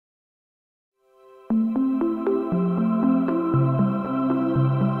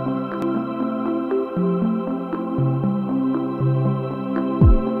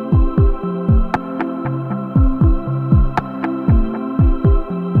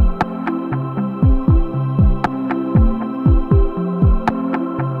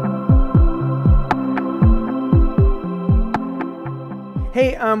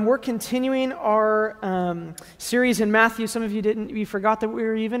Hey, we're continuing our series in Matthew. Some of you forgot that we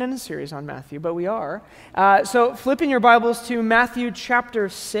were even in a series on Matthew, but we are. So flipping your Bibles to Matthew chapter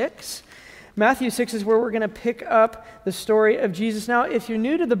 6. Matthew 6 is where we're going to pick up the story of Jesus. Now, if you're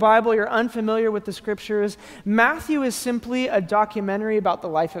new to the Bible, you're unfamiliar with the scriptures, Matthew is simply a documentary about the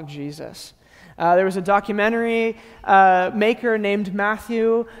life of Jesus. There was a documentary maker named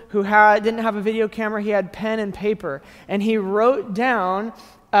Matthew who didn't have a video camera. He had pen and paper, and he wrote down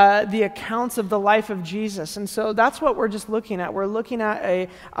the accounts of the life of Jesus. And so that's what we're just looking at. We're looking at an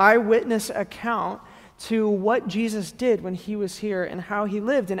eyewitness account to what Jesus did when he was here and how he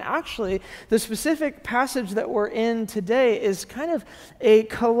lived. And actually, the specific passage that we're in today is kind of a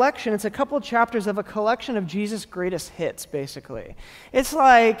collection. It's a couple of chapters of a collection of Jesus' greatest hits, basically. It's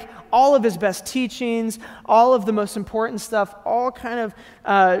like all of his best teachings, all of the most important stuff, all kind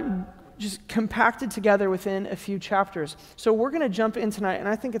of just compacted together within a few chapters. So we're going to jump in tonight, and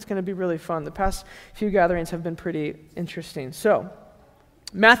I think it's going to be really fun. The past few gatherings have been pretty interesting. So,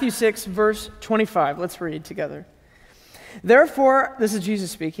 Matthew 6, verse 25. Let's read together. Therefore, this is Jesus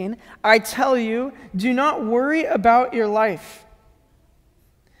speaking, I tell you, do not worry about your life.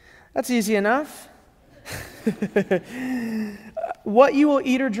 That's easy enough. What you will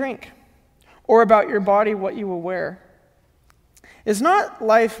eat or drink, or about your body, what you will wear. Is not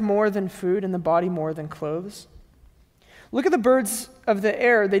life more than food, and the body more than clothes? Look at the birds of the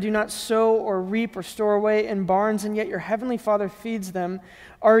air. They do not sow or reap or store away in barns, and yet your heavenly Father feeds them.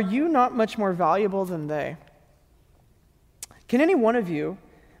 Are you not much more valuable than they? Can any one of you,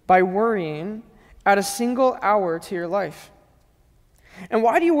 by worrying, add a single hour to your life? And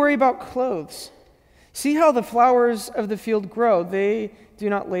why do you worry about clothes? See how the flowers of the field grow. They do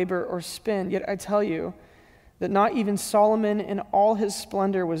not labor or spin. Yet I tell you that not even Solomon in all his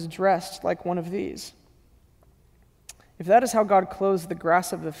splendor was dressed like one of these. If that is how God clothes the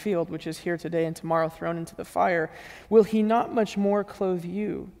grass of the field, which is here today and tomorrow thrown into the fire, will he not much more clothe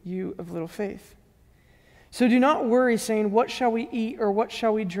you, you of little faith? So do not worry, saying, what shall we eat, or what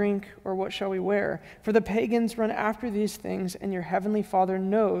shall we drink, or what shall we wear? For the pagans run after these things, and your heavenly Father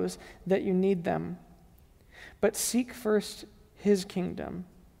knows that you need them. But seek first his kingdom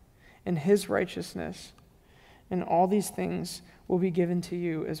and his righteousness, and all these things will be given to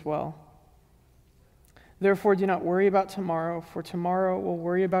you as well. Therefore, do not worry about tomorrow, for tomorrow will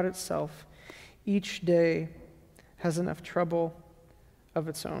worry about itself. Each day has enough trouble of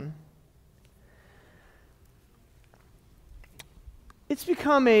its own. It's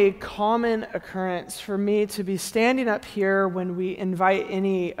become a common occurrence for me to be standing up here when we invite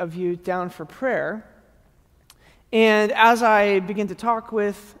any of you down for prayer. And as I begin to talk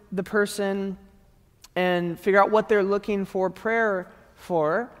with the person and figure out what they're looking for prayer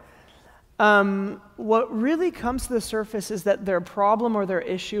for, what really comes to the surface is that their problem or their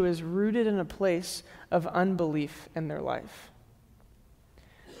issue is rooted in a place of unbelief in their life.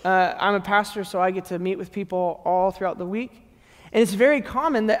 I'm a pastor, so I get to meet with people all throughout the week. And it's very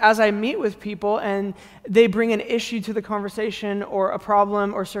common that as I meet with people and they bring an issue to the conversation or a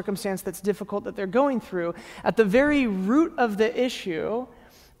problem or circumstance that's difficult that they're going through, at the very root of the issue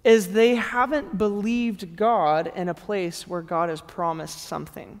is they haven't believed God in a place where God has promised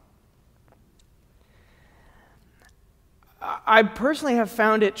something. I personally have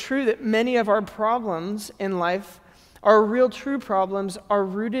found it true that many of our problems in life, our real true problems, are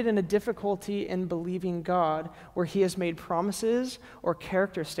rooted in a difficulty in believing God where he has made promises or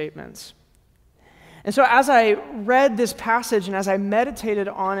character statements. And so as I read this passage and as I meditated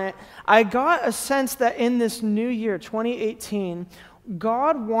on it, I got a sense that in this new year, 2018,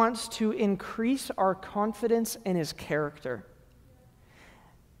 God wants to increase our confidence in his character.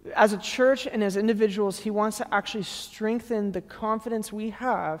 As a church and as individuals, he wants to actually strengthen the confidence we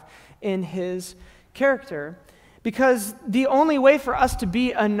have in his character. Because the only way for us to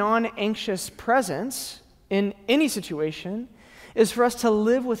be a non-anxious presence in any situation is for us to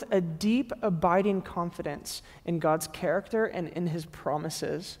live with a deep, abiding confidence in God's character and in his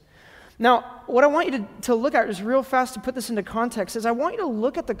promises. Now, what I want you to look at, just real fast to put this into context, is I want you to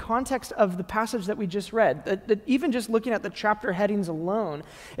look at the context of the passage that we just read. That even just looking at the chapter headings alone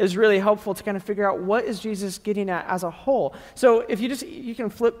is really helpful to kind of figure out what is Jesus getting at as a whole. So if you can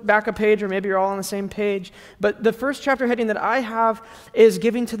flip back a page, or maybe you're all on the same page, but the first chapter heading that I have is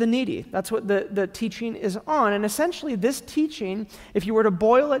giving to the needy. That's what the teaching is on. And essentially this teaching, if you were to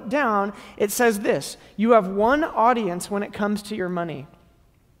boil it down, it says this: you have one audience when it comes to your money.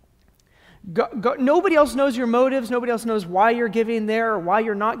 Nobody else knows your motives. Nobody else knows why you're giving there or why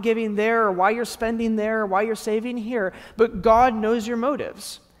you're not giving there or why you're spending there or why you're saving here. But God knows your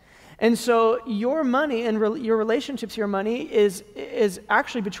motives. And so your money and your relationships to your money is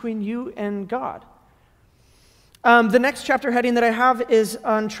actually between you and God. The next chapter heading that I have is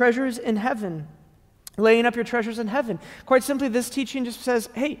on treasures in heaven, laying up your treasures in heaven. Quite simply, this teaching just says,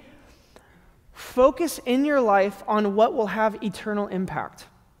 hey, focus in your life on what will have eternal impact.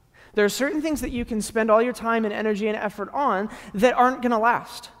 There are certain things that you can spend all your time and energy and effort on that aren't going to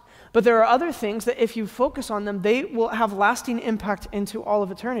last. But there are other things that if you focus on them, they will have lasting impact into all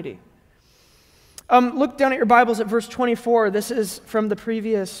of eternity. Look down at your Bibles at verse 24. This is from the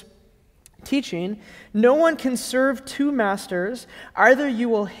previous teaching. No one can serve two masters. Either you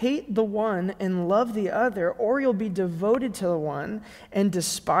will hate the one and love the other, or you'll be devoted to the one and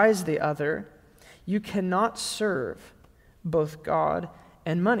despise the other. You cannot serve both God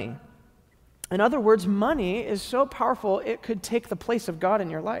and money. In other words, money is so powerful it could take the place of God in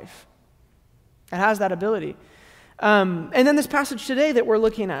your life. It has that ability. And then this passage today that we're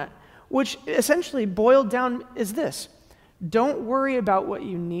looking at, which essentially boiled down is this: don't worry about what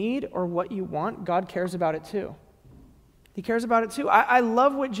you need or what you want. God cares about it too. He cares about it too. I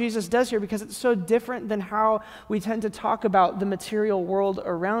love what Jesus does here because it's so different than how we tend to talk about the material world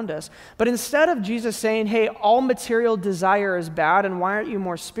around us. But instead of Jesus saying, hey, all material desire is bad and why aren't you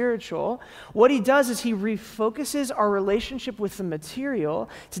more spiritual? What he does is he refocuses our relationship with the material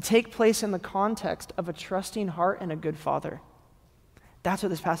to take place in the context of a trusting heart and a good father. That's what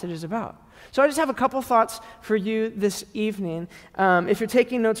this passage is about. So I just have a couple thoughts for you this evening. If you're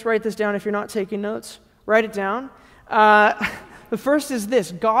taking notes, write this down. If you're not taking notes, write it down. The first is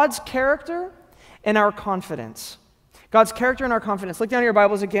this: God's character and our confidence. God's character and our confidence. Look down at your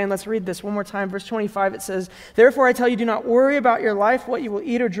Bibles again. Let's read this one more time. Verse 25, it says, "Therefore I tell you, do not worry about your life, what you will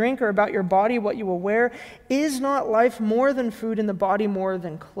eat or drink, or about your body, what you will wear. Is not life more than food, and the body more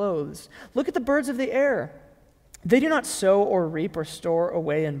than clothes? Look at the birds of the air. They do not sow or reap or store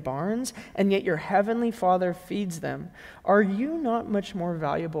away in barns, and yet your heavenly Father feeds them. Are you not much more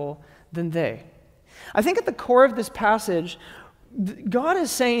valuable than they?" I think at the core of this passage, God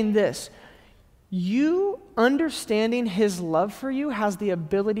is saying this: you understanding his love for you has the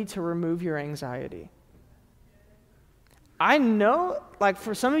ability to remove your anxiety. I know, like,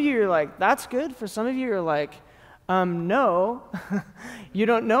 for some of you, you're like, that's good. For some of you, you're like, no, you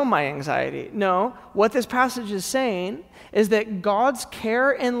don't know my anxiety. No, what this passage is saying is that God's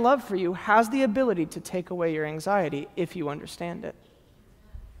care and love for you has the ability to take away your anxiety if you understand it.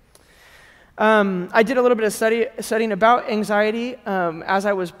 I did a little bit of studying about anxiety as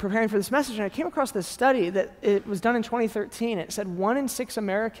I was preparing for this message, and I came across this study that it was done in 2013. It said 1 in 6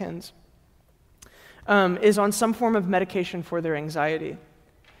 Americans is on some form of medication for their anxiety,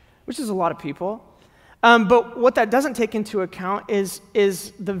 which is a lot of people. But what that doesn't take into account is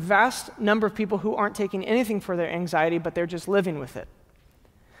the vast number of people who aren't taking anything for their anxiety, but they're just living with it.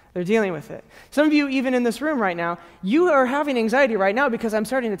 They're dealing with it. Some of you, even in this room right now, you are having anxiety right now because I'm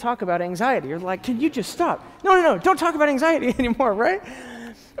starting to talk about anxiety. You're like, can you just stop? No, don't talk about anxiety anymore, right?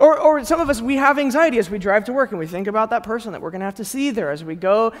 Or some of us, we have anxiety as we drive to work and we think about that person that we're going to have to see there as we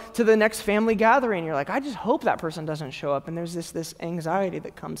go to the next family gathering. You're like, I just hope that person doesn't show up. And there's this anxiety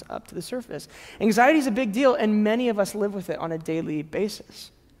that comes up to the surface. Anxiety is a big deal, and many of us live with it on a daily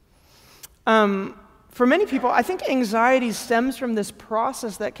basis. For many people, I think anxiety stems from this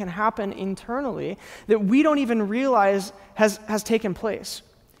process that can happen internally that we don't even realize has taken place.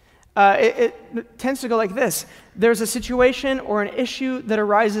 It tends to go like this. There's a situation or an issue that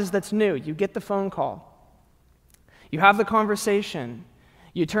arises that's new. You get the phone call. You have the conversation.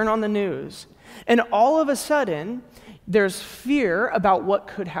 You turn on the news. And all of a sudden, there's fear about what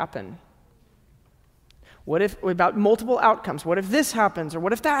could happen. What if, about multiple outcomes? What if this happens, or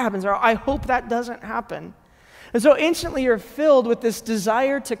what if that happens, or I hope that doesn't happen? And so instantly you're filled with this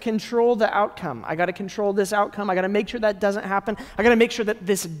desire to control the outcome. I got to control this outcome. I got to make sure that doesn't happen. I got to make sure that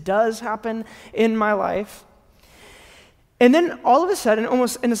this does happen in my life. And then all of a sudden,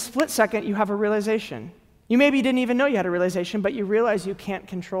 almost in a split second, you have a realization. You maybe didn't even know you had a realization, but you realize you can't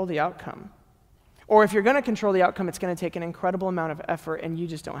control the outcome. Or if you're going to control the outcome, it's going to take an incredible amount of effort, and you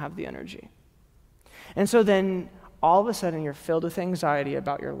just don't have the energy. And so then all of a sudden you're filled with anxiety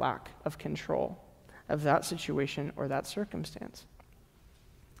about your lack of control of that situation or that circumstance.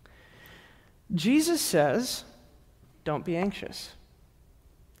 Jesus says, don't be anxious.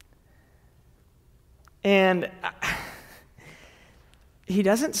 And he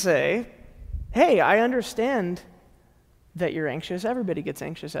doesn't say, hey, I understand that you're anxious. Everybody gets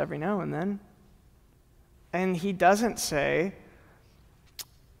anxious every now and then. And he doesn't say,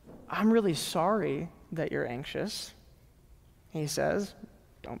 I'm really sorry that you're anxious. He says,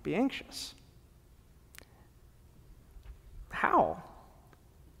 don't be anxious. How?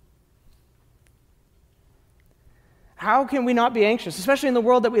 How can we not be anxious, especially in the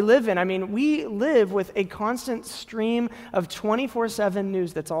world that we live in? I mean, we live with a constant stream of 24/7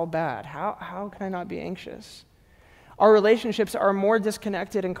 news that's all bad. How can I not be anxious? Our relationships are more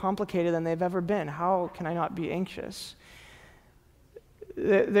disconnected and complicated than they've ever been. How can I not be anxious?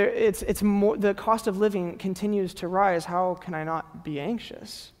 It's more, the cost of living continues to rise. How can I not be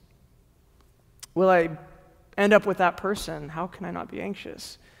anxious? Will I end up with that person? How can I not be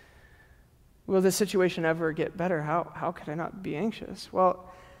anxious? Will this situation ever get better? How could I not be anxious?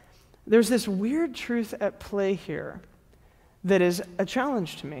 Well, there's this weird truth at play here that is a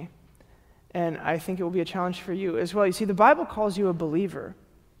challenge to me. And I think it will be a challenge for you as well. You see, the Bible calls you a believer.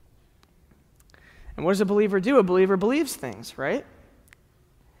 And what does a believer do? A believer believes things, right?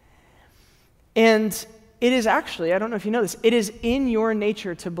 And it is actually, I don't know if you know this, it is in your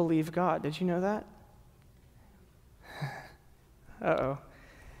nature to believe God. Did you know that? Uh-oh.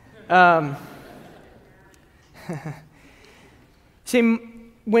 See,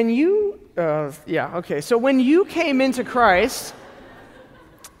 when you, so when you came into Christ,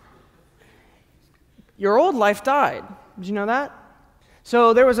 your old life died. Did you know that?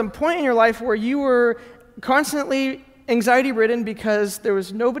 So there was a point in your life where you were constantly anxiety-ridden because there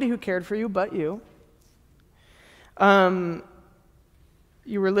was nobody who cared for you but you.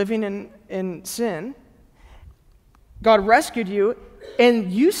 You were living in sin. God rescued you,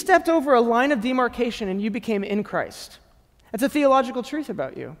 and you stepped over a line of demarcation and you became in Christ. That's a theological truth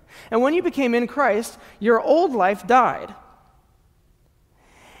about you. And when you became in Christ, your old life died.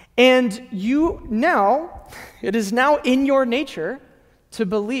 And it is now in your nature to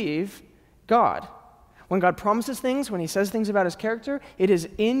believe God. When God promises things, when he says things about his character, it is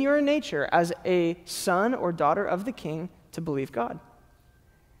in your nature as a son or daughter of the King to believe God.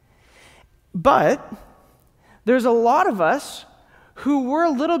 But there's a lot of us who were a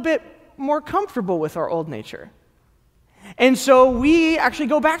little bit more comfortable with our old nature. And so we actually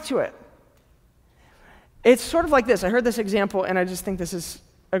go back to it. It's sort of like this. I heard this example, and I just think this is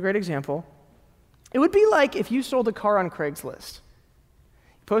a great example. It would be like if you sold a car on Craigslist.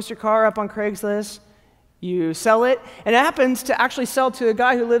 You post your car up on Craigslist, you sell it, and it happens to actually sell to a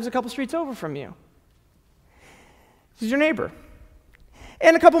guy who lives a couple streets over from you. This is your neighbor.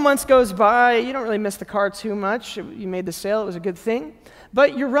 And a couple months goes by, you don't really miss the car too much. You made the sale, it was a good thing.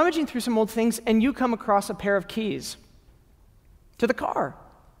 But you're rummaging through some old things, and you come across a pair of keys to the car.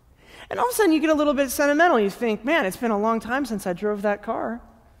 And all of a sudden, you get a little bit sentimental. You think, man, it's been a long time since I drove that car.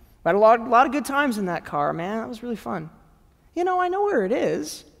 I had a lot of good times in that car, man. That was really fun. I know where it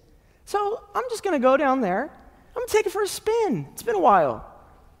is. So I'm just going to go down there. I'm going to take it for a spin. It's been a while.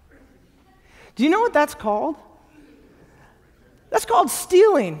 Do you know what that's called? That's called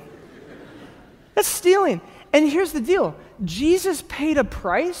stealing. That's stealing. And here's the deal. Jesus paid a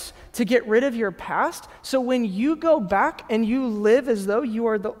price to get rid of your past. So when you go back and you live as though you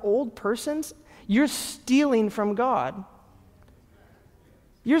are the old persons, you're stealing from God.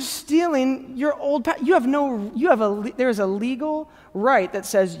 You're stealing your old past. There's a legal right that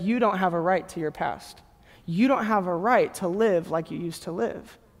says you don't have a right to your past. You don't have a right to live like you used to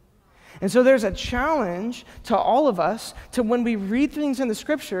live. And so there's a challenge to all of us to when we read things in the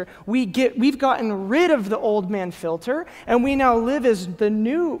scripture, we've gotten rid of the old man filter, and we now live as the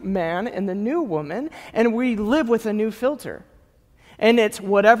new man and the new woman, and we live with a new filter. And it's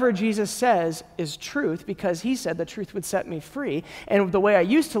whatever Jesus says is truth, because he said the truth would set me free, and the way I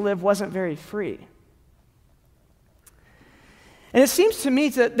used to live wasn't very free. And it seems to me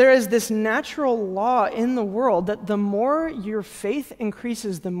that there is this natural law in the world that the more your faith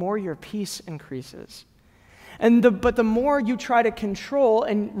increases, the more your peace increases. But the more you try to control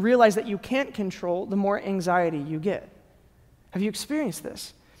and realize that you can't control, the more anxiety you get. Have you experienced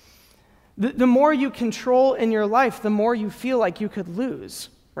this? The more you control in your life, the more you feel like you could lose,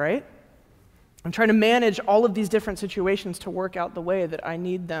 right? I'm trying to manage all of these different situations to work out the way that I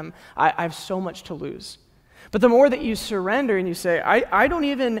need them. I have so much to lose. But the more that you surrender and you say,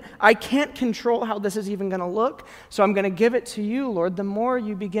 I can't control how this is even going to look, so I'm going to give it to you, Lord, the more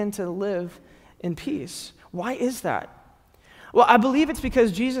you begin to live in peace. Why is that? Well, I believe it's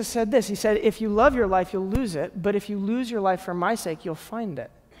because Jesus said this. He said, if you love your life, you'll lose it, but if you lose your life for my sake, you'll find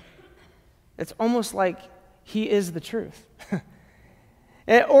it. It's almost like he is the truth.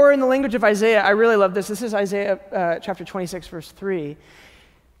 Or in the language of Isaiah, I really love this. This is Isaiah chapter 26, verse 3.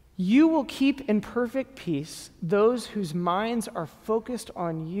 You will keep in perfect peace those whose minds are focused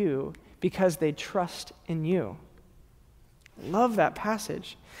on you because they trust in you. Love that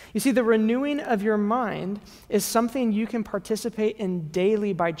passage. You see, the renewing of your mind is something you can participate in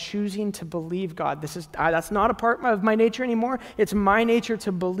daily by choosing to believe God. That's not a part of my nature anymore. It's my nature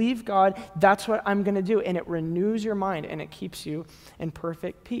to believe God. That's what I'm going to do. And it renews your mind, and it keeps you in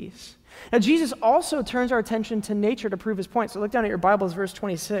perfect peace. Now, Jesus also turns our attention to nature to prove his point. So look down at your Bibles, verse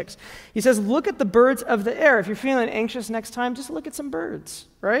 26. He says, look at the birds of the air. If you're feeling anxious next time, just look at some birds,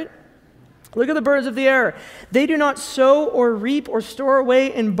 right? Look at the birds of the air. They do not sow or reap or store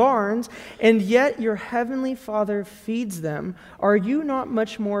away in barns, and yet your heavenly Father feeds them. Are you not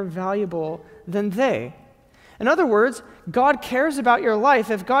much more valuable than they? In other words, God cares about your life.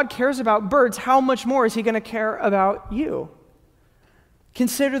 If God cares about birds, how much more is he going to care about you?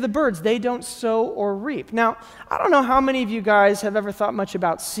 Consider the birds. They don't sow or reap. Now, I don't know how many of you guys have ever thought much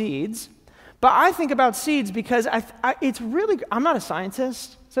about seeds, but I think about seeds because I'm not a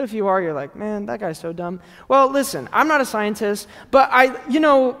scientist. So if you are, you're like, man, that guy's so dumb. Well, listen, I'm not a scientist, but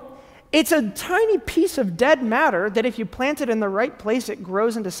it's a tiny piece of dead matter that if you plant it in the right place, it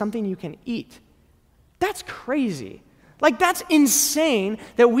grows into something you can eat. That's crazy. Like, that's insane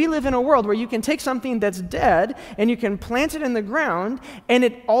that we live in a world where you can take something that's dead and you can plant it in the ground and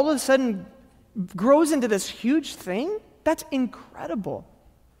it all of a sudden grows into this huge thing. That's incredible.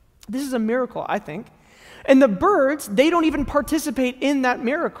 This is a miracle, I think. And the birds, they don't even participate in that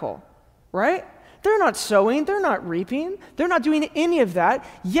miracle, right? They're not sowing, they're not reaping, they're not doing any of that,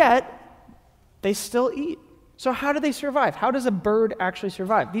 yet they still eat. So how do they survive? How does a bird actually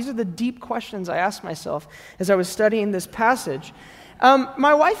survive? These are the deep questions I asked myself as I was studying this passage.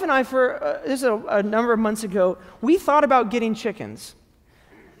 My wife and I, this is a number of months ago, we thought about getting chickens.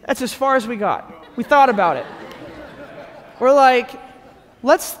 That's as far as we got. We thought about it. We're like,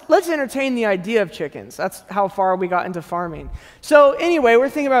 let's entertain the idea of chickens. That's how far we got into farming. So anyway,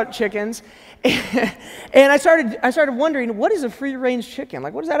 we're thinking about chickens, and I started wondering, what is a free-range chicken?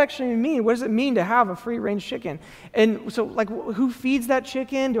 Like, what does that actually mean? What does it mean to have a free-range chicken? And so, like, who feeds that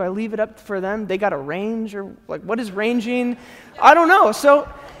chicken? Do I leave it up for them? They got a range, or like, what is ranging? I don't know.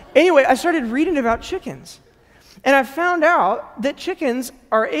 So anyway, I started reading about chickens. And I found out that chickens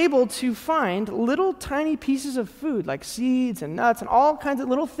are able to find little tiny pieces of food, like seeds and nuts and all kinds of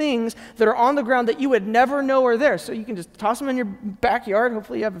little things that are on the ground that you would never know are there. So you can just toss them in your backyard.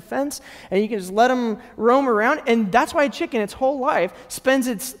 Hopefully you have a fence, and you can just let them roam around. And that's why a chicken, its whole life,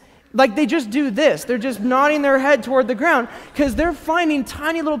 they just do this. They're just nodding their head toward the ground because they're finding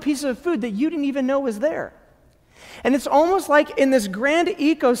tiny little pieces of food that you didn't even know was there. And it's almost like in this grand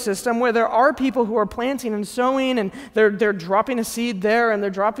ecosystem where there are people who are planting and sowing, and they're dropping a seed there and they're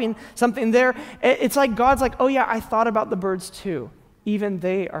dropping something there. It's like God's like, oh yeah, I thought about the birds too. Even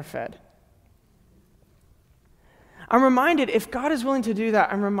they are fed. I'm reminded, if God is willing to do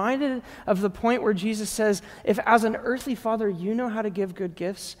that, I'm reminded of the point where Jesus says, if as an earthly father you know how to give good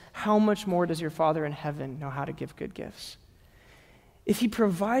gifts, how much more does your Father in heaven know how to give good gifts? If he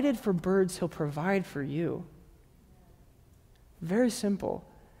provided for birds, he'll provide for you. Very simple.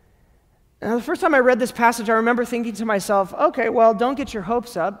 Now, the first time I read this passage, I remember thinking to myself, okay, well, don't get your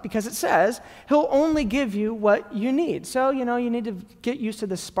hopes up, because it says he'll only give you what you need. So, you need to get used to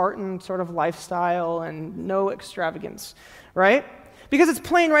the Spartan sort of lifestyle and no extravagance, right? Because it's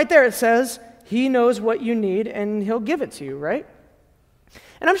plain right there. It says he knows what you need and he'll give it to you, right?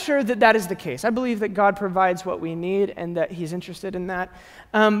 And I'm sure that that is the case. I believe that God provides what we need and that he's interested in that.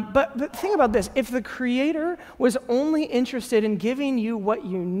 But think about this. If the Creator was only interested in giving you what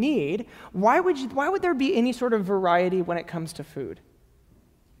you need, why would there be any sort of variety when it comes to food?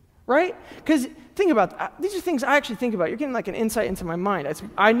 Right? Because think about that. These are things I actually think about. You're getting like an insight into my mind.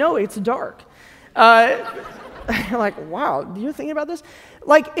 I know it's dark. You're like, wow, you're thinking about this?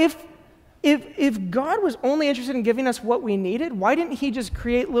 Like, if God was only interested in giving us what we needed, why didn't he just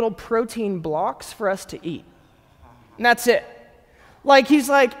create little protein blocks for us to eat? And that's it. Like, he's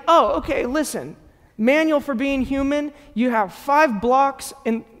like, oh, okay, listen, manual for being human, you have 5 blocks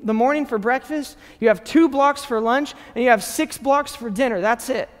in the morning for breakfast, you have 2 blocks for lunch, and you have 6 blocks for dinner. That's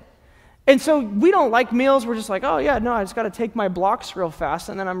it. And so we don't like meals. We're just like, oh, yeah, no, I just got to take my blocks real fast,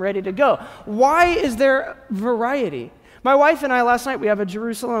 and then I'm ready to go. Why is there variety? My wife and I, last night, we have a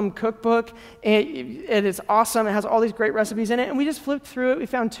Jerusalem cookbook, and it's awesome. It has all these great recipes in it, and we just flipped through it. We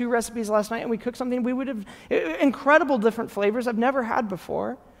found 2 recipes last night, and we cooked something we would have, incredible different flavors I've never had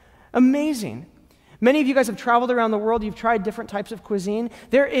before. Amazing. Many of you guys have traveled around the world. You've tried different types of cuisine.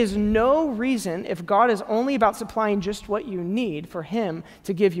 There is no reason, if God is only about supplying just what you need, for him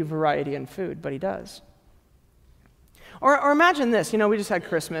to give you variety in food, but he does. Or imagine this. We just had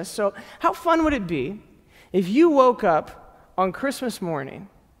Christmas, so how fun would it be if you woke up on Christmas morning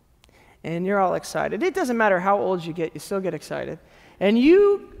and you're all excited. It doesn't matter how old you get, you still get excited. And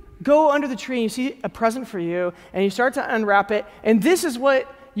you go under the tree and you see a present for you, and you start to unwrap it, and this is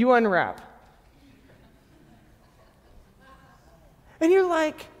what you unwrap. And you're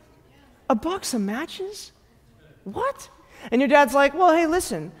like, a box of matches? What? And your dad's like, well, hey,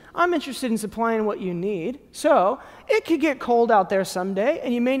 listen, I'm interested in supplying what you need, so it could get cold out there someday,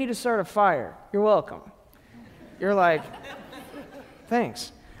 and you may need to start a fire. You're welcome. You're like,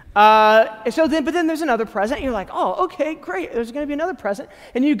 thanks. But then there's another present. You're like, oh, okay, great. There's going to be another present.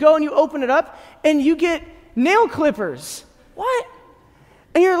 And you go and you open it up, and you get nail clippers. What?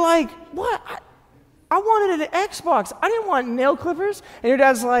 And you're like, what? I wanted an Xbox. I didn't want nail clippers. And your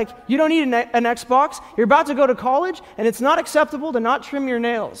dad's like, you don't need an Xbox. You're about to go to college, and it's not acceptable to not trim your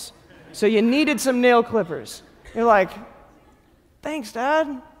nails. So you needed some nail clippers. You're like, thanks,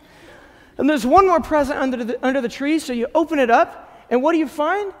 Dad. And there's one more present under the tree, so you open it up, and what do you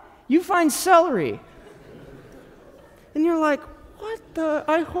find? You find celery. And you're like, what the?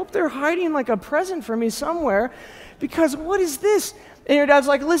 I hope they're hiding like a present for me somewhere, because what is this? And your dad's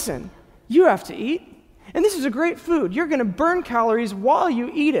like, listen, you have to eat, and this is a great food. You're going to burn calories while you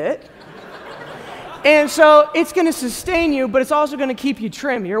eat it, and so it's going to sustain you, but it's also going to keep you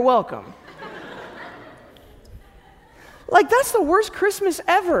trim. You're welcome. Like, that's the worst Christmas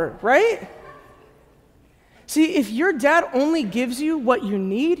ever, right? See, if your dad only gives you what you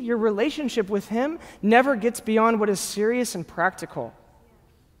need, your relationship with him never gets beyond what is serious and practical.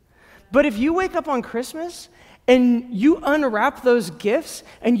 But if you wake up on Christmas and you unwrap those gifts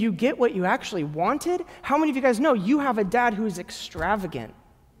and you get what you actually wanted, how many of you guys know you have a dad who is extravagant,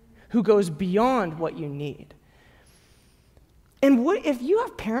 who goes beyond what you need? And if you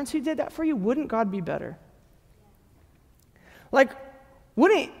have parents who did that for you, wouldn't God be better? Like,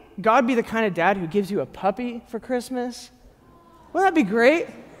 wouldn't God be the kind of dad who gives you a puppy for Christmas? Wouldn't that be great?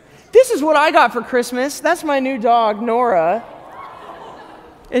 This is what I got for Christmas. That's my new dog, Nora.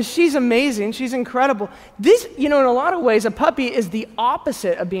 And she's amazing. She's incredible. This, in a lot of ways, a puppy is the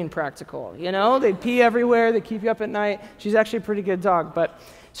opposite of being practical. They pee everywhere. They keep you up at night. She's actually a pretty good dog.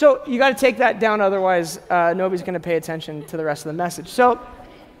 So you got to take that down, otherwise nobody's going to pay attention to the rest of the message. So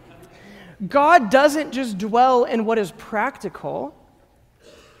God doesn't just dwell in what is practical.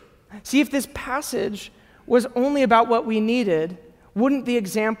 See, if this passage was only about what we needed, wouldn't the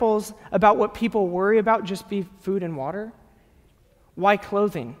examples about what people worry about just be food and water? Why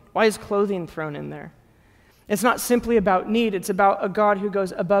clothing? Why is clothing thrown in there? It's not simply about need, it's about a God who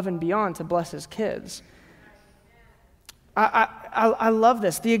goes above and beyond to bless his kids. I love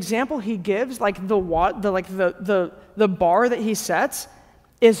this. The example he gives, like the bar that he sets,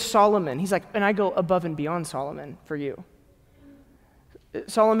 is Solomon. He's like, and I go above and beyond Solomon for you.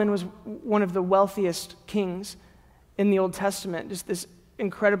 Solomon was one of the wealthiest kings in the Old Testament, just this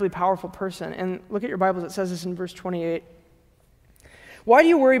incredibly powerful person. And look at your Bibles, it says this in verse 28. Why do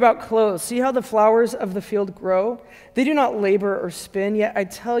you worry about clothes? See how the flowers of the field grow? They do not labor or spin, yet I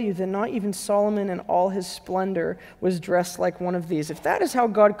tell you that not even Solomon in all his splendor was dressed like one of these. If that is how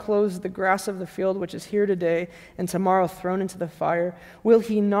God clothes the grass of the field, which is here today and tomorrow thrown into the fire, will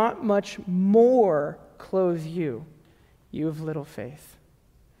he not much more clothe you, you of little faith?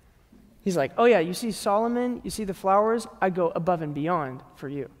 He's like, oh yeah, you see Solomon, you see the flowers, I go above and beyond for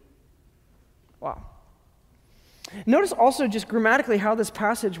you. Wow. Notice also just grammatically how this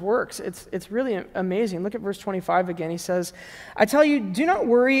passage works. It's really amazing. Look at verse 25 again. He says, I tell you, do not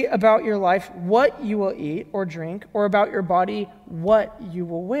worry about your life, what you will eat or drink, or about your body, what you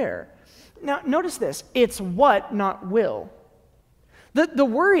will wear. Now, notice this. It's what, not will. The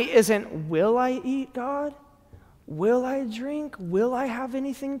worry isn't, will I eat, God? Will I drink? Will I have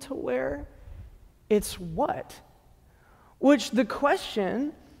anything to wear? It's what. Which the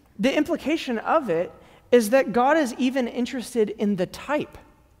question, the implication of it, is that God is even interested in the type.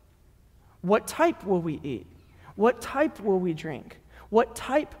 What type will we eat? What type will we drink? What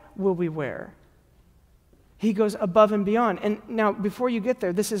type will we wear? He goes above and beyond. And now, before you get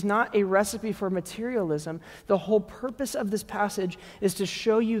there, this is not a recipe for materialism. The whole purpose of this passage is to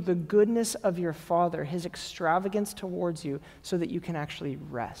show you the goodness of your Father, his extravagance towards you, so that you can actually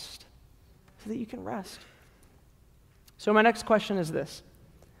rest. So that you can rest. So my next question is this.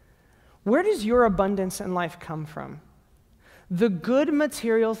 Where does your abundance in life come from? The good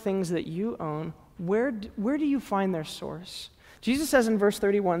material things that you own, where do you find their source? Jesus says in verse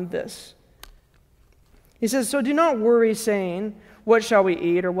 31 this. He says, so do not worry saying, what shall we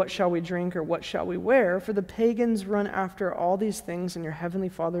eat, or what shall we drink, or what shall we wear? For the pagans run after all these things, and your heavenly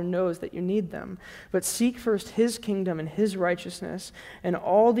Father knows that you need them. But seek first his kingdom and his righteousness, and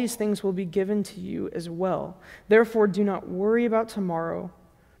all these things will be given to you as well. Therefore do not worry about tomorrow,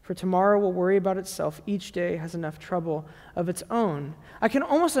 for for tomorrow will worry about itself. Each day has enough trouble of its own. I can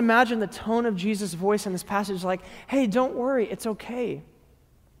almost imagine the tone of Jesus' voice in this passage like, hey, don't worry, it's okay.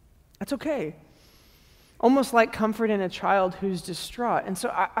 It's okay. Almost like comforting a child who's distraught. And so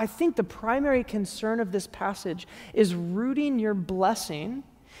I think the primary concern of this passage is rooting your blessing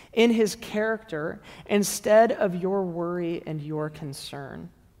in his character instead of your worry and your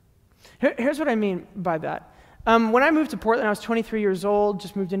concern. Here's what I mean by that. When I moved to Portland, I was 23 years old,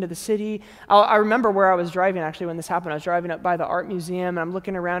 just moved into the city. I remember where I was driving, actually, when this happened. I was driving up by the art museum, and I'm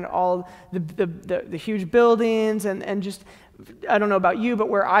looking around at all the huge buildings, and just, I don't know about you, but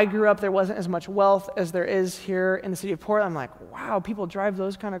where I grew up, there wasn't as much wealth as there is here in the city of Portland. I'm like, wow, people drive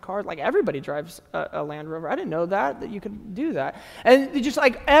those kind of cars. Like, everybody drives a Land Rover. I didn't know that you could do that. And just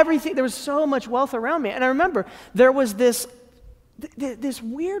like everything, there was so much wealth around me. And I remember there was this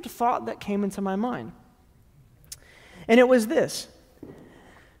weird thought that came into my mind. And it was this: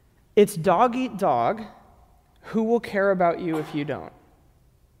 it's dog eat dog. Who will care about you if you don't?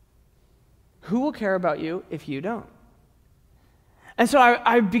 Who will care about you if you don't? And so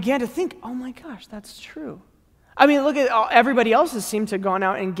I began to think, oh my gosh, that's true. I mean, look at everybody else has seemed to have gone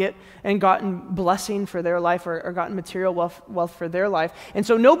out and gotten blessing for their life or gotten material wealth for their life. And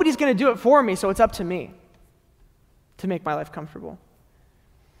so nobody's going to do it for me, so it's up to me to make my life comfortable.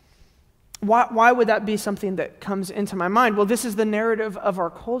 Why would that be something that comes into my mind? Well, this is the narrative of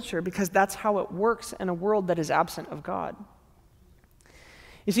our culture because that's how it works in a world that is absent of God.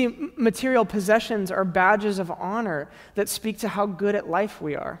 You see, material possessions are badges of honor that speak to how good at life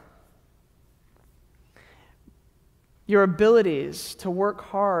we are. Your abilities to work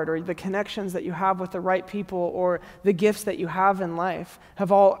hard or the connections that you have with the right people or the gifts that you have in life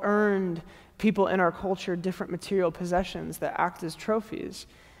have all earned people in our culture different material possessions that act as trophies.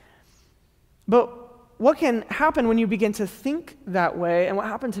 But what can happen when you begin to think that way, and what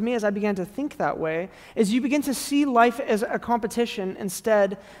happened to me as I began to think that way, is you begin to see life as a competition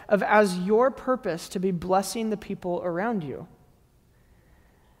instead of as your purpose to be blessing the people around you.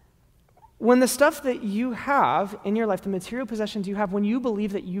 When the stuff that you have in your life, the material possessions you have, when you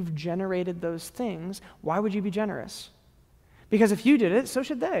believe that you've generated those things, why would you be generous? Because if you did it, so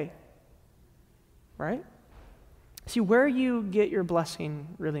should they. Right? See, where you get your blessing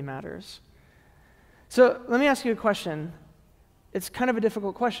really matters. So let me ask you a question. It's kind of a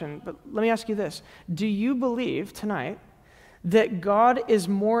difficult question, but let me ask you this. Do you believe tonight that God is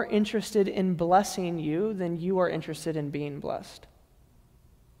more interested in blessing you than you are interested in being blessed?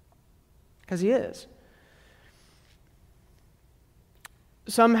 Because he is.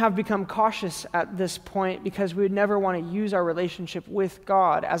 Some have become cautious at this point because we would never want to use our relationship with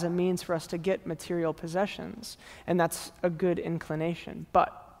God as a means for us to get material possessions, and that's a good inclination.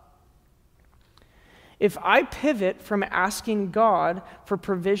 But if I pivot from asking God for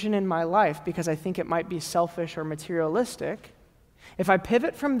provision in my life because I think it might be selfish or materialistic, if I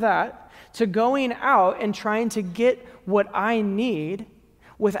pivot from that to going out and trying to get what I need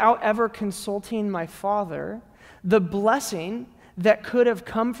without ever consulting my Father, the blessing that could have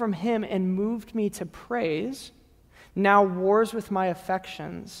come from him and moved me to praise now wars with my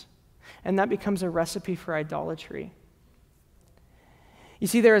affections, and that becomes a recipe for idolatry. You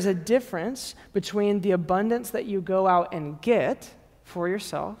see, there is a difference between the abundance that you go out and get for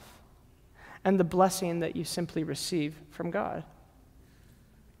yourself and the blessing that you simply receive from God.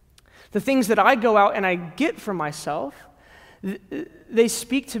 The things that I go out and I get for myself, they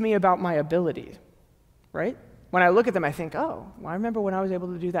speak to me about my ability, right? When I look at them, I think, oh, well, I remember when I was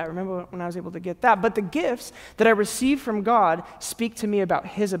able to do that. I remember when I was able to get that. But the gifts that I receive from God speak to me about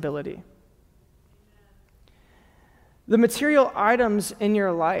his ability. The material items in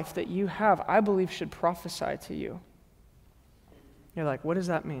your life that you have, I believe, should prophesy to you. You're like, what does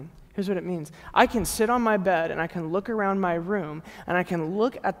that mean? Here's what it means. I can sit on my bed and I can look around my room and I can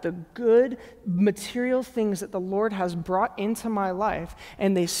look at the good material things that the Lord has brought into my life,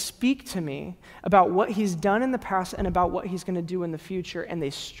 and they speak to me about what he's done in the past and about what he's going to do in the future, and they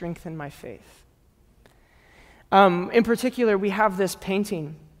strengthen my faith. In particular, we have this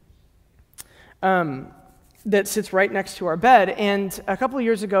painting that sits right next to our bed. And a couple of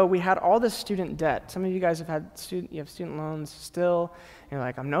years ago, we had all this student debt. Some of you guys have had student loans still. And you're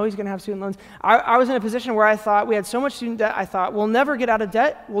like, I know he's going to have student loans. I was in a position where I thought we had so much student debt, I thought, we'll never get out of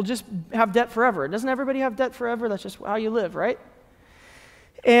debt. We'll just have debt forever. Doesn't everybody have debt forever? That's just how you live, right?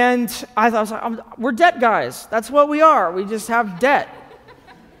 And I thought, we're debt guys. That's what we are. We just have debt.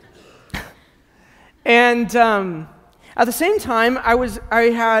 And At the same time, I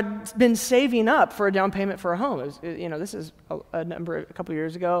had been saving up for a down payment for a home. This is a couple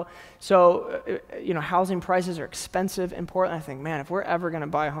years ago. So, housing prices are expensive in Portland. I think, man, if we're ever going to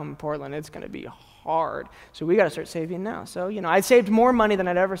buy a home in Portland, it's going to be hard. So we got to start saving now. So, I saved more money than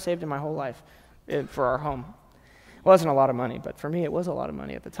I'd ever saved in my whole life for our home. It wasn't a lot of money, but for me, it was a lot of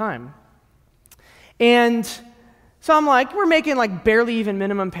money at the time. And so I'm like, we're making like barely even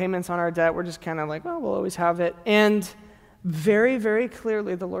minimum payments on our debt. We're just kind of like, well, we'll always have it. And very, very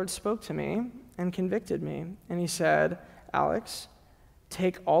clearly, the Lord spoke to me and convicted me. And he said, Alex,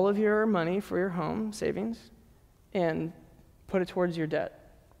 take all of your money for your home savings and put it towards your debt.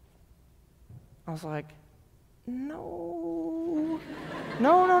 I was like, no.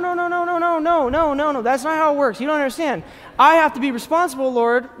 That's not how it works. You don't understand. I have to be responsible,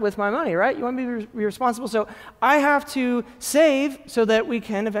 Lord, with my money, right? You want me to be responsible? So I have to save so that we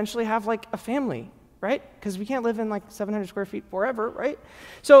can eventually have like a family, right? Because we can't live in like 700 square feet forever, right?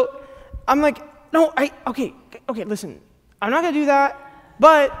 So I'm like, okay, listen. I'm not going to do that,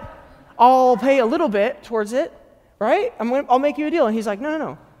 but I'll pay a little bit towards it, right? I'll make you a deal. And he's like,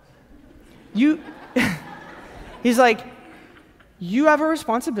 no. He's like, you have a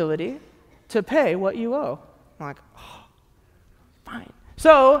responsibility to pay what you owe. I'm like, oh, fine.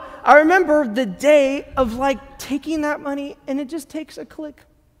 So I remember the day of like taking that money, and it just takes a click.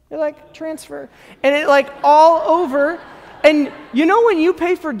 You're like, transfer. And it like all over. And when you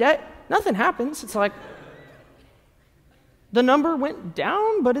pay for debt, nothing happens. It's like the number went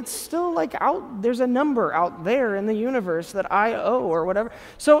down, but it's still like there's a number out there in the universe that I owe or whatever.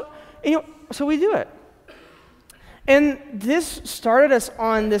 So, so we do it. And this started us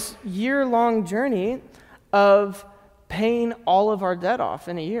on this year-long journey of paying all of our debt off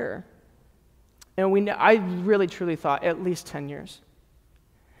in a year. And I really, truly thought at least 10 years.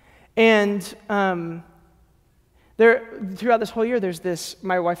 And throughout this whole year, there's this,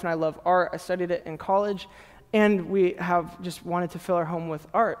 my wife and I love art. I studied it in college, and we have just wanted to fill our home with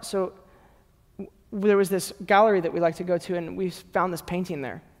art. So there was this gallery that we like to go to, and we found this painting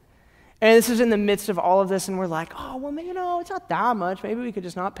there. And this is in the midst of all of this, and we're like, oh, well, it's not that much. Maybe we could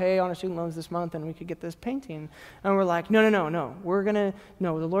just not pay on our student loans this month, and we could get this painting. And we're like, no.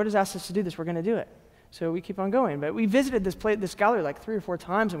 The Lord has asked us to do this. We're going to do it. So we keep on going. But we visited this gallery like 3 or 4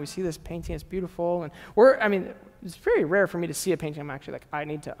 times, and we see this painting. It's beautiful. And it's very rare for me to see a painting. I'm actually like, I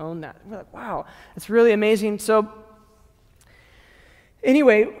need to own that. And we're like, wow, it's really amazing. So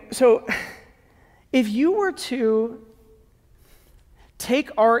anyway, if you were to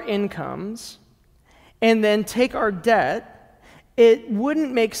take our incomes and then take our debt, it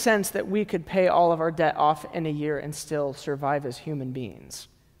wouldn't make sense that we could pay all of our debt off in a year and still survive as human beings.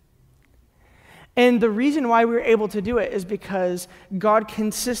 And the reason why we were able to do it is because God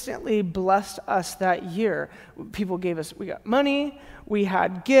consistently blessed us that year. We got money, we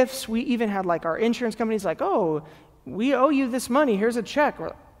had gifts, we even had like our insurance companies like, oh, we owe you this money, here's a check. We're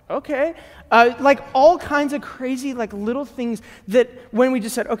like, okay. Like all kinds of crazy like little things that when we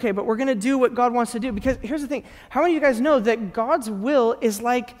just said, okay, but we're going to do what God wants to do. Because here's the thing. How many of you guys know that God's will is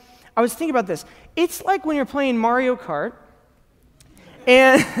like, I was thinking about this. It's like when you're playing Mario Kart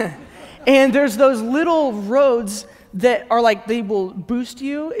and there's those little roads that are like, they will boost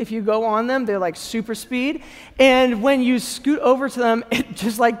you if you go on them. They're like super speed. And when you scoot over to them, it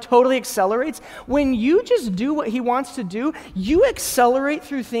just like totally accelerates. When you just do what he wants to do, you accelerate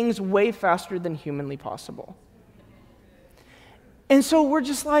through things way faster than humanly possible. And so we're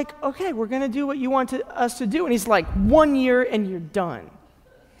just like, okay, we're going to do what you want us to do. And he's like, 1 year and you're done.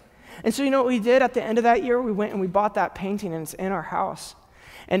 And so you know what we did at the end of that year? We went and we bought that painting, and it's in our house.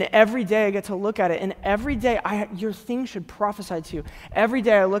 And every day I get to look at it, and every day your thing should prophesy to you. Every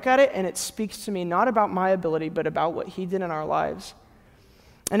day I look at it, and it speaks to me not about my ability, but about what he did in our lives.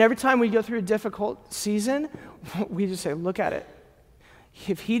 And every time we go through a difficult season, we just say, look at it.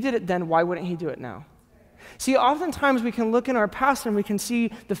 If he did it then, why wouldn't he do it now? See, oftentimes we can look in our past and we can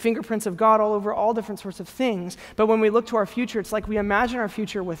see the fingerprints of God all over all different sorts of things. But when we look to our future, it's like we imagine our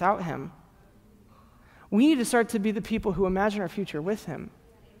future without him. We need to start to be the people who imagine our future with him.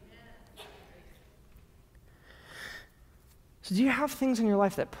 So do you have things in your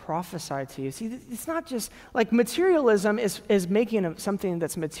life that prophesy to you? See, it's not just like materialism is making something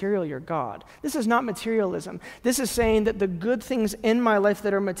that's material your God. This is not materialism. This is saying that the good things in my life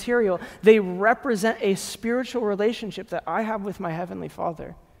that are material, they represent a spiritual relationship that I have with my Heavenly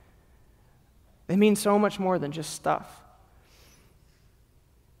Father. They mean so much more than just stuff.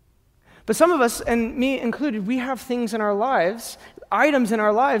 But some of us, and me included, we have things in our lives, items in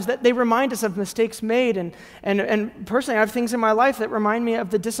our lives that they remind us of mistakes made. And personally, I have things in my life that remind me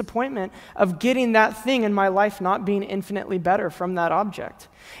of the disappointment of getting that thing in my life not being infinitely better from that object.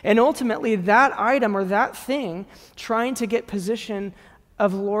 And ultimately, that item or that thing trying to get position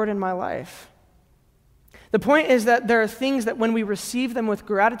of Lord in my life. The point is that there are things that when we receive them with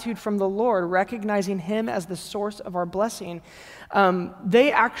gratitude from the Lord, recognizing Him as the source of our blessing,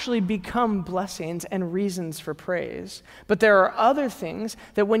 they actually become blessings and reasons for praise. But there are other things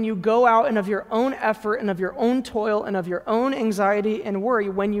that when you go out and of your own effort and of your own toil and of your own anxiety and worry,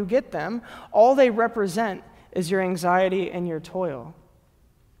 when you get them, all they represent is your anxiety and your toil.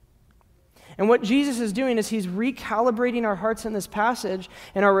 And what Jesus is doing is he's recalibrating our hearts in this passage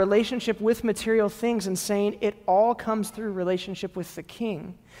and our relationship with material things and saying it all comes through relationship with the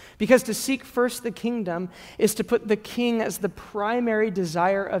King. Because to seek first the kingdom is to put the King as the primary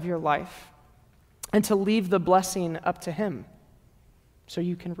desire of your life and to leave the blessing up to Him so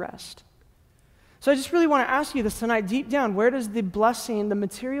you can rest. So I just really want to ask you this tonight, deep down, where does the blessing, the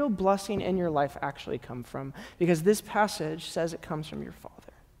material blessing in your life actually come from? Because this passage says it comes from your Father.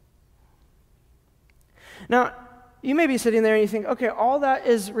 Now, you may be sitting there and you think, okay, all that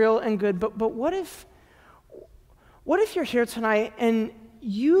is real and good, but what if you're here tonight and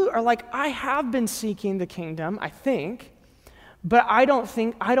you are like, I have been seeking the kingdom, I think, but I don't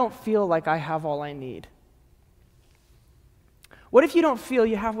feel like I have all I need. What if you don't feel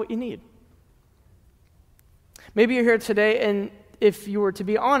you have what you need? Maybe you're here today and if you were to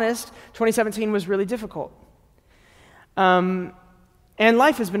be honest, 2017 was really difficult. And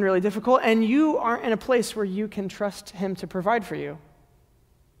life has been really difficult, and you aren't in a place where you can trust Him to provide for you.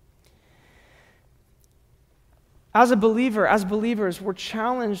 As a believer, as believers, we're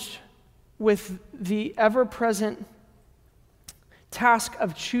challenged with the ever-present task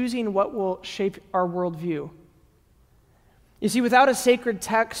of choosing what will shape our worldview. You see, without a sacred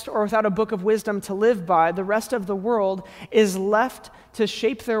text or without a book of wisdom to live by, the rest of the world is left to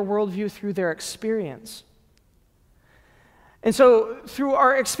shape their worldview through their experience. And so through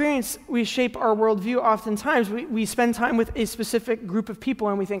our experience, we shape our worldview oftentimes. We spend time with a specific group of people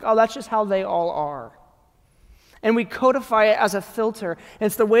and we think, oh, that's just how they all are. And we codify it as a filter. And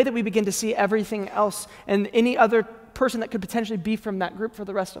it's the way that we begin to see everything else and any other person that could potentially be from that group for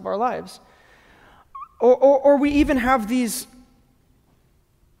the rest of our lives. Or we even have these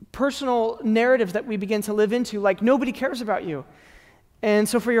personal narratives that we begin to live into, like nobody cares about you. And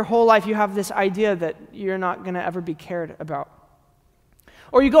so for your whole life, you have this idea that you're not going to ever be cared about.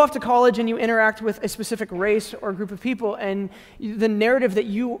 Or you go off to college and you interact with a specific race or group of people, and the narrative that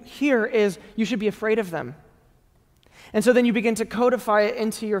you hear is you should be afraid of them. And so then you begin to codify it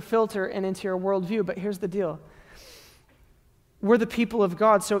into your filter and into your worldview. But here's the deal. We're the people of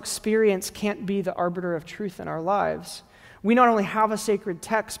God, so experience can't be the arbiter of truth in our lives. We not only have a sacred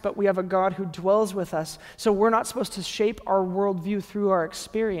text, but we have a God who dwells with us. So we're not supposed to shape our worldview through our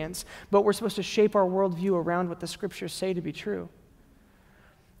experience, but we're supposed to shape our worldview around what the Scriptures say to be true.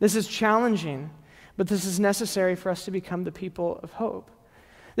 This is challenging, but this is necessary for us to become the people of hope.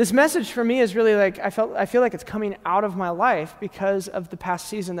 This message for me is really like, I feel like it's coming out of my life because of the past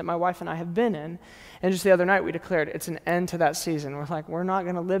season that my wife and I have been in. And just the other night we declared it's an end to that season. We're like, we're not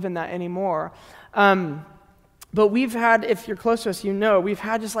going to live in that anymore. But we've had, if you're close to us, you know, we've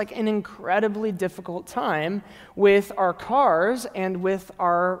had just like an incredibly difficult time with our cars and with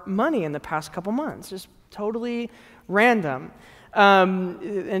our money in the past couple months. Just totally random.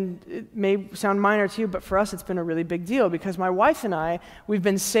 And it may sound minor to you, but for us it's been a really big deal because my wife and I, we've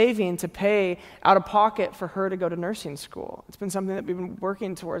been saving to pay out of pocket for her to go to nursing school. It's been something that we've been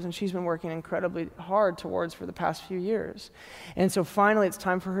working towards, and she's been working incredibly hard towards for the past few years. And so finally it's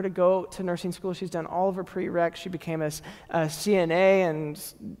time for her to go to nursing school. She's done all of her prereqs. She became a CNA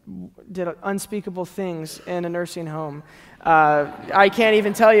and did unspeakable things in a nursing home. I can't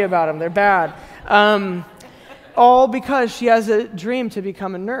even tell you about them. They're bad. All because she has a dream to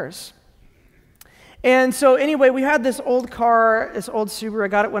become a nurse. And so anyway, we had this old car, this old Subaru. I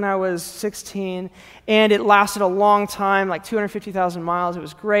got it when I was 16, and it lasted a long time, like 250,000 miles. It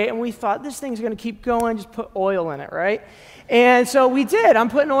was great, and we thought, this thing's going to keep going, just put oil in it, right? And so we did. I'm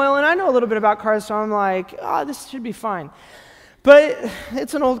putting oil in. I know a little bit about cars, so I'm like, oh, this should be fine. But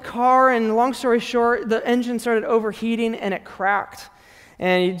it's an old car, and long story short, the engine started overheating, and it cracked.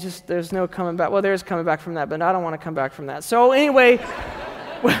 And there's no coming back. Well, there's coming back from that, but I don't want to come back from that. So anyway,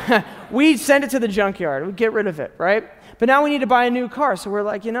 we send it to the junkyard. We get rid of it, right? But now we need to buy a new car. So we're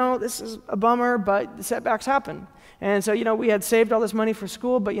like, this is a bummer, but the setbacks happen. And so, we had saved all this money for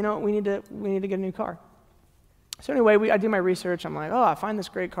school, but we need to get a new car. So anyway, I do my research. I'm like, oh, I find this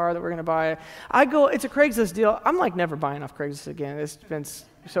great car that we're going to buy. It's a Craigslist deal. I'm like never buying off Craigslist again. It's been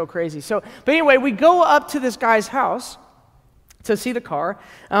so crazy. But anyway, we go up to this guy's house to see the car.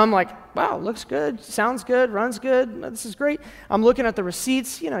 And I'm like, wow, looks good, sounds good, runs good. This is great. I'm looking at the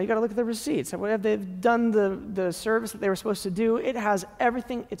receipts. You got to look at the receipts. They've done the service that they were supposed to do. It has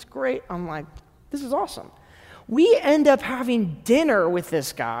everything. It's great. I'm like, this is awesome. We end up having dinner with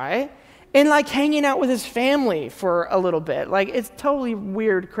this guy and like hanging out with his family for a little bit. Like, it's totally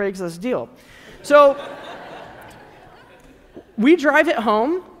weird Craigslist deal. So we drive it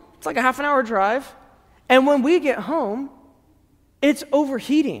home. It's like a half an hour drive. And when we get home, it's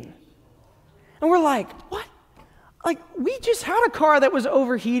overheating. And we're like, what? Like, we just had a car that was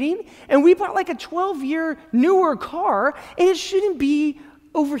overheating, and we bought like a 12-year newer car, and it shouldn't be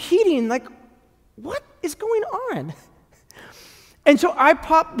overheating. Like, what is going on? And so I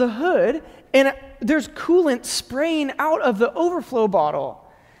pop the hood, and there's coolant spraying out of the overflow bottle.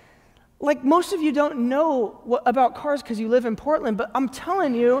 Like, most of you don't know about cars because you live in Portland, but I'm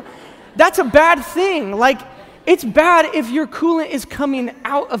telling you, that's a bad thing. Like, it's bad if your coolant is coming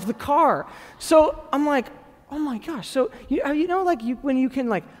out of the car. So I'm like, oh my gosh. So when you can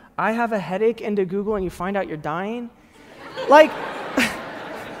like, I have a headache into Google and you find out you're dying? Like,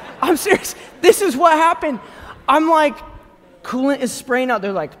 I'm serious. This is what happened. I'm like, coolant is spraying out.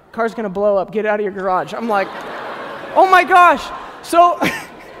 They're like, car's gonna blow up. Get out of your garage. I'm like, oh my gosh. So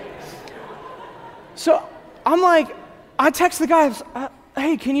I'm like, I text the guy,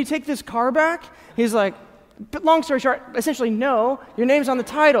 hey, can you take this car back? He's like, but long story short, essentially, no, your name's on the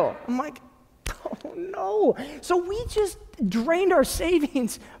title. I'm like, oh no. So we just drained our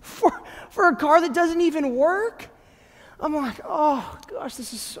savings for a car that doesn't even work? I'm like, oh gosh,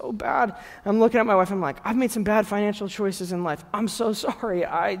 this is so bad. I'm looking at my wife, I'm like, I've made some bad financial choices in life. I'm so sorry.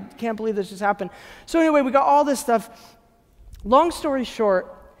 I can't believe this just happened. So anyway, we got all this stuff. Long story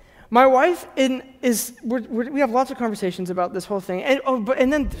short, my wife we have lots of conversations about this whole thing.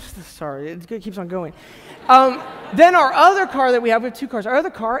 And then, sorry, it keeps on going. Then our other car that we have two cars, our other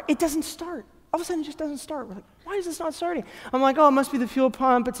car, it doesn't start. All of a sudden, it just doesn't start. We're like, why is this not starting? I'm like, oh, it must be the fuel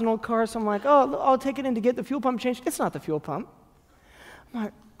pump. It's an old car. So I'm like, oh, I'll take it in to get the fuel pump changed. It's not the fuel pump. I'm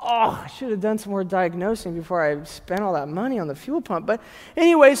like, oh, I should have done some more diagnosing before I spent all that money on the fuel pump. But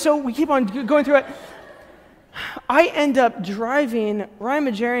anyway, so we keep on going through it. I end up driving, Ryan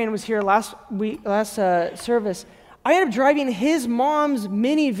Majarian was here last service. I ended up driving his mom's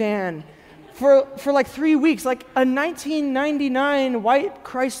minivan for like 3 weeks, like a 1999 white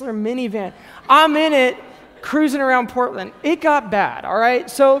Chrysler minivan. I'm in it, cruising around Portland. It got bad, all right?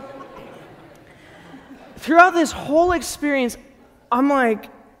 So throughout this whole experience, I'm like,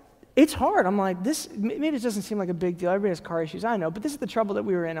 it's hard. I'm like, maybe it doesn't seem like a big deal. Everybody has car issues, I know, but this is the trouble that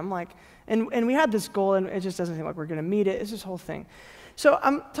we were in. I'm like, and we had this goal, and it just doesn't seem like we're going to meet it. It's this whole thing. So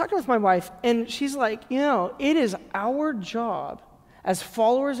I'm talking with my wife, and she's like, it is our job as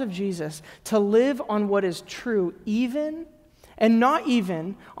followers of Jesus to live on what is true, even and not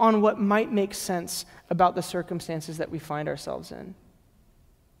even on what might make sense about the circumstances that we find ourselves in.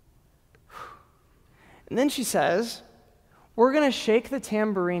 And then she says, we're going to shake the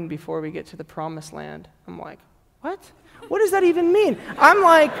tambourine before we get to the promised land. I'm like, what? What does that even mean? I'm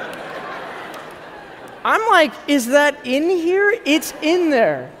like, is that in here? It's in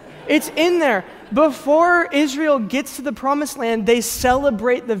there. It's in there. Before Israel gets to the promised land, they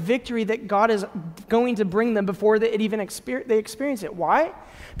celebrate the victory that God is going to bring them before they experience it. Why?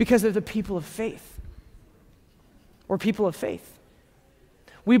 Because they're the people of faith. We're people of faith.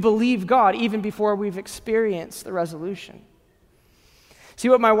 We believe God even before we've experienced the resolution. See,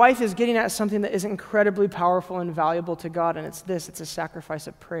 what my wife is getting at is something that is incredibly powerful and valuable to God, and it's this: it's a sacrifice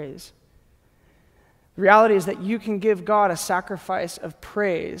of praise. The reality is that you can give God a sacrifice of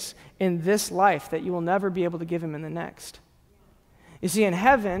praise in this life that you will never be able to give him in the next. You see, in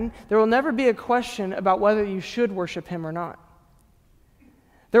heaven, there will never be a question about whether you should worship him or not.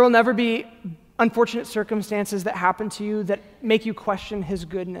 There will never be unfortunate circumstances that happen to you that make you question his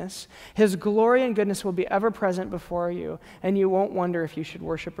goodness. His glory and goodness will be ever present before you, and you won't wonder if you should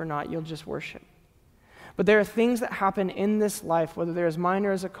worship or not. You'll just worship. But there are things that happen in this life, whether they're as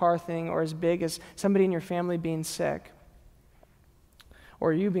minor as a car thing or as big as somebody in your family being sick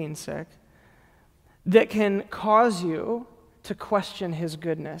or you being sick, that can cause you to question his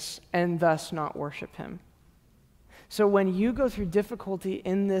goodness and thus not worship him. So when you go through difficulty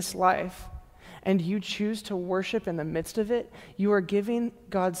in this life and you choose to worship in the midst of it, you are giving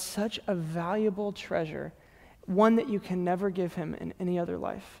God such a valuable treasure, one that you can never give him in any other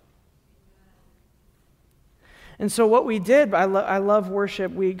life. And so what we did, I love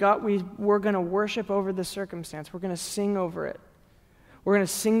worship. We're going to worship over the circumstance. We're going to sing over it. We're going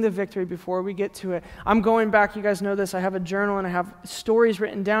to sing the victory before we get to it. I'm going back, you guys know this, I have a journal and I have stories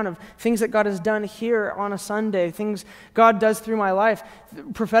written down of things that God has done here on a Sunday, things God does through my life,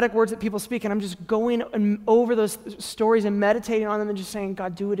 prophetic words that people speak, and I'm just going over those stories and meditating on them and just saying,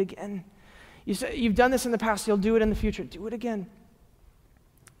 God, do it again. You've done this in the past, you'll do it in the future. Do it again.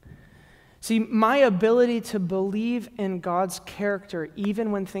 See, my ability to believe in God's character,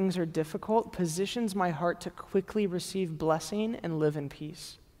 even when things are difficult, positions my heart to quickly receive blessing and live in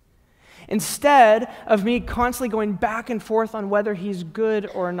peace. Instead of me constantly going back and forth on whether he's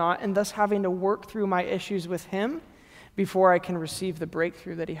good or not, and thus having to work through my issues with him before I can receive the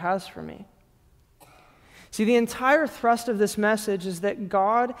breakthrough that he has for me. See, the entire thrust of this message is that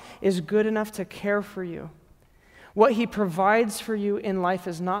God is good enough to care for you. What he provides for you in life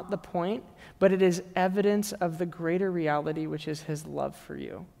is not the point, but it is evidence of the greater reality, which is his love for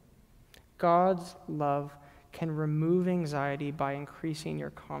you. God's love can remove anxiety by increasing your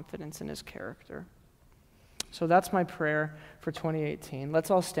confidence in his character. So that's my prayer for 2018. Let's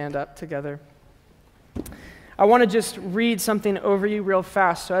all stand up together. I want to just read something over you real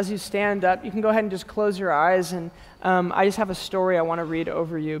fast. So as you stand up, you can go ahead and just close your eyes. And I just have a story I want to read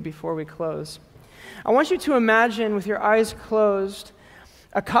over you before we close. I want you to imagine, with your eyes closed,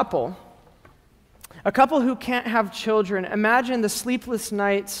 a couple who can't have children. Imagine the sleepless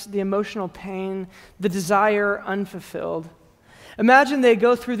nights, the emotional pain, the desire unfulfilled. Imagine they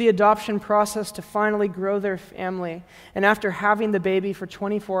go through the adoption process to finally grow their family, and after having the baby for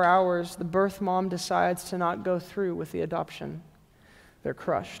 24 hours, the birth mom decides to not go through with the adoption. They're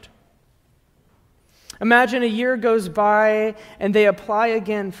crushed. Imagine a year goes by and they apply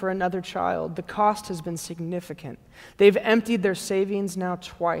again for another child. The cost has been significant. They've emptied their savings now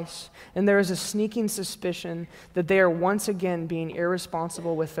twice, and there is a sneaking suspicion that they are once again being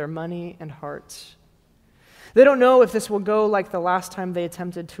irresponsible with their money and hearts. They don't know if this will go like the last time they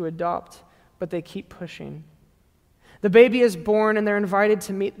attempted to adopt, but they keep pushing. The baby is born and they're invited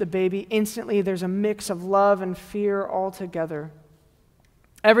to meet the baby. Instantly, there's a mix of love and fear all together.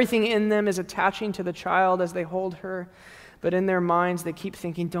 Everything in them is attaching to the child as they hold her, but in their minds they keep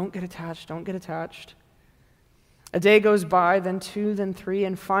thinking, don't get attached, don't get attached. A day goes by, then 2, then 3,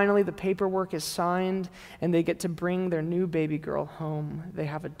 and finally the paperwork is signed and they get to bring their new baby girl home. They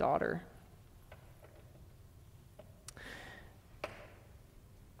have a daughter.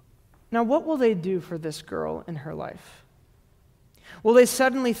 Now, what will they do for this girl in her life? Will they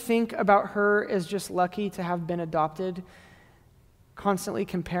suddenly think about her as just lucky to have been adopted, constantly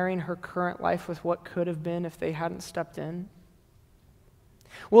comparing her current life with what could have been if they hadn't stepped in?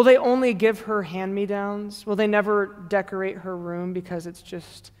 Will they only give her hand-me-downs? Will they never decorate her room because it's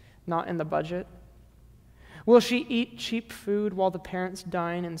just not in the budget? Will she eat cheap food while the parents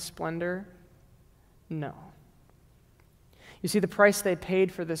dine in splendor? No. You see, the price they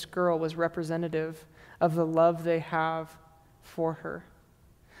paid for this girl was representative of the love they have for her,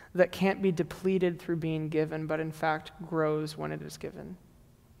 that can't be depleted through being given, but in fact grows when it is given.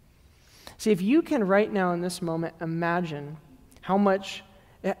 See, if you can right now in this moment imagine how much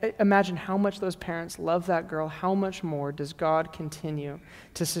those parents love that girl, how much more does God continue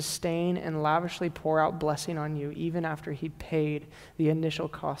to sustain and lavishly pour out blessing on you even after he paid the initial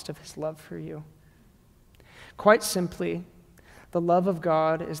cost of his love for you? Quite simply, the love of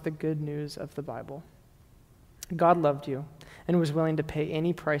God is the good news of the Bible. God loved you and was willing to pay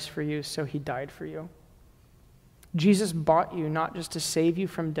any price for you, so he died for you. Jesus bought you not just to save you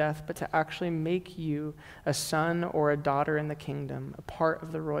from death, but to actually make you a son or a daughter in the kingdom, a part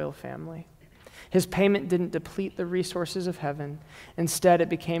of the royal family. His payment didn't deplete the resources of heaven. Instead, it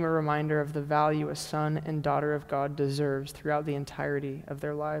became a reminder of the value a son and daughter of God deserves throughout the entirety of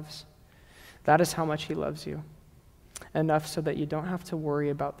their lives. That is how much he loves you. Enough so that you don't have to worry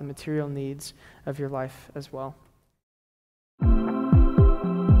about the material needs of your life as well.